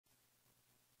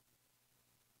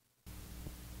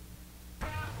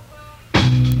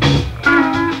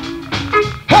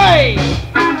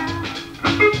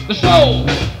soul.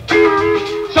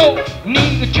 So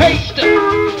need a taste.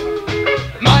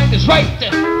 Mind is right.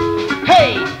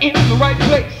 Hey, in the right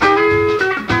place.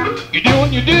 You're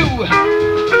doing you do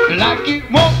like you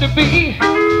want to be.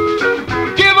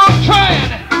 Give up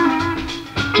trying.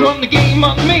 Turn the game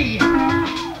on me.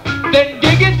 Then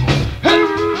dig it.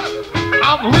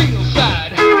 I'm the real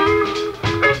side.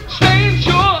 Staying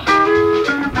sure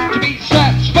to be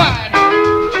satisfied.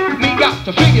 Me got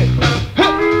to figure.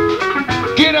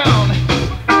 Get on.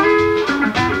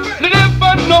 Let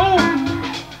everybody know.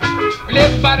 Let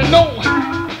everybody know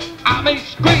I make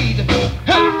grade.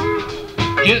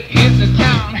 Just hit the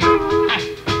town.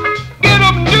 Get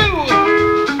up and do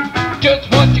just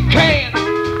what you can.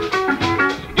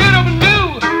 Get up and do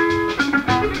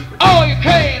all you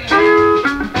can.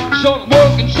 So the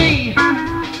world can see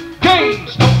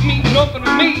games don't mean nothing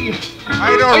to me.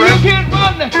 How you doing, You Rick? can't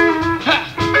run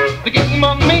the game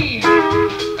on me.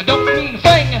 I don't mean a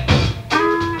thing.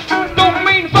 Don't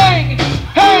mean a thing.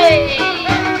 Hey,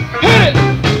 hit it.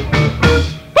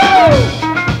 Woo!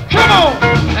 Come on.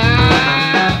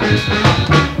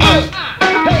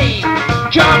 Hey,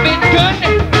 job is done.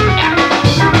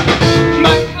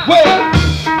 Might well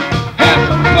have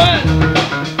some fun.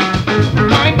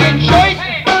 Time gets short.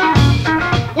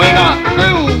 We got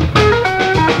through.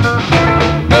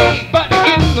 Hey, but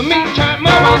in the meantime,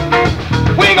 mama,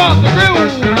 we got the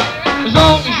groove. As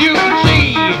long as you can see,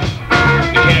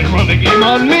 you can't run the game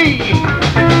on me.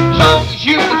 As long as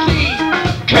you can see,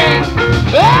 can't.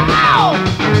 Ow!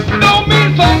 Don't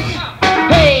mean a thing.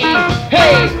 Hey,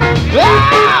 hey,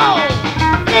 ow!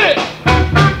 Get it!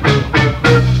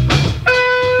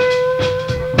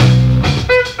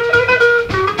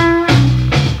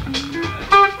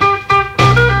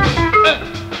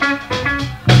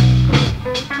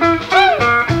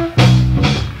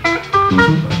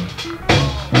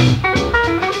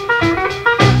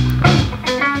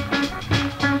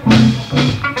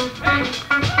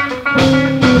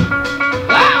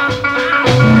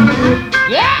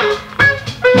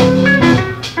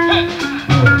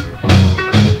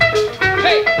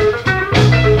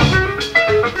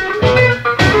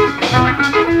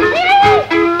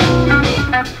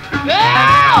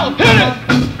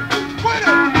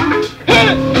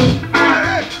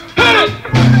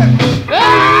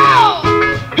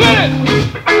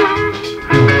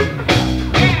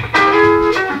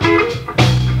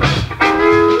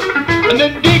 And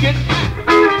then dig it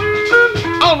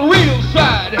on the real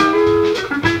side.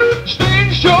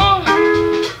 Staying sure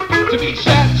to be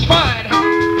satisfied.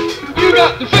 You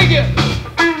got to figure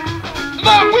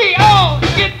that we all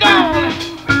get down.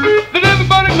 Let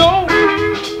everybody know.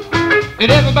 Let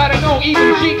everybody know.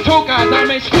 Even cheap toe guys I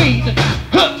may squeeze.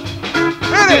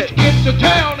 Just get to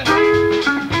town.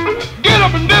 Get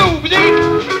up and do, see?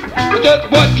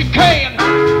 Just what you can.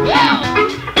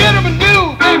 Get up and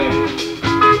do, baby.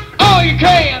 All you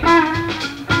can,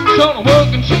 so the world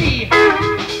can see.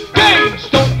 Games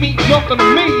don't mean nothing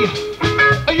to me.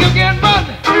 You can run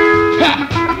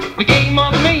the game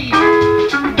on me.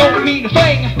 Don't mean a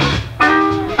thing.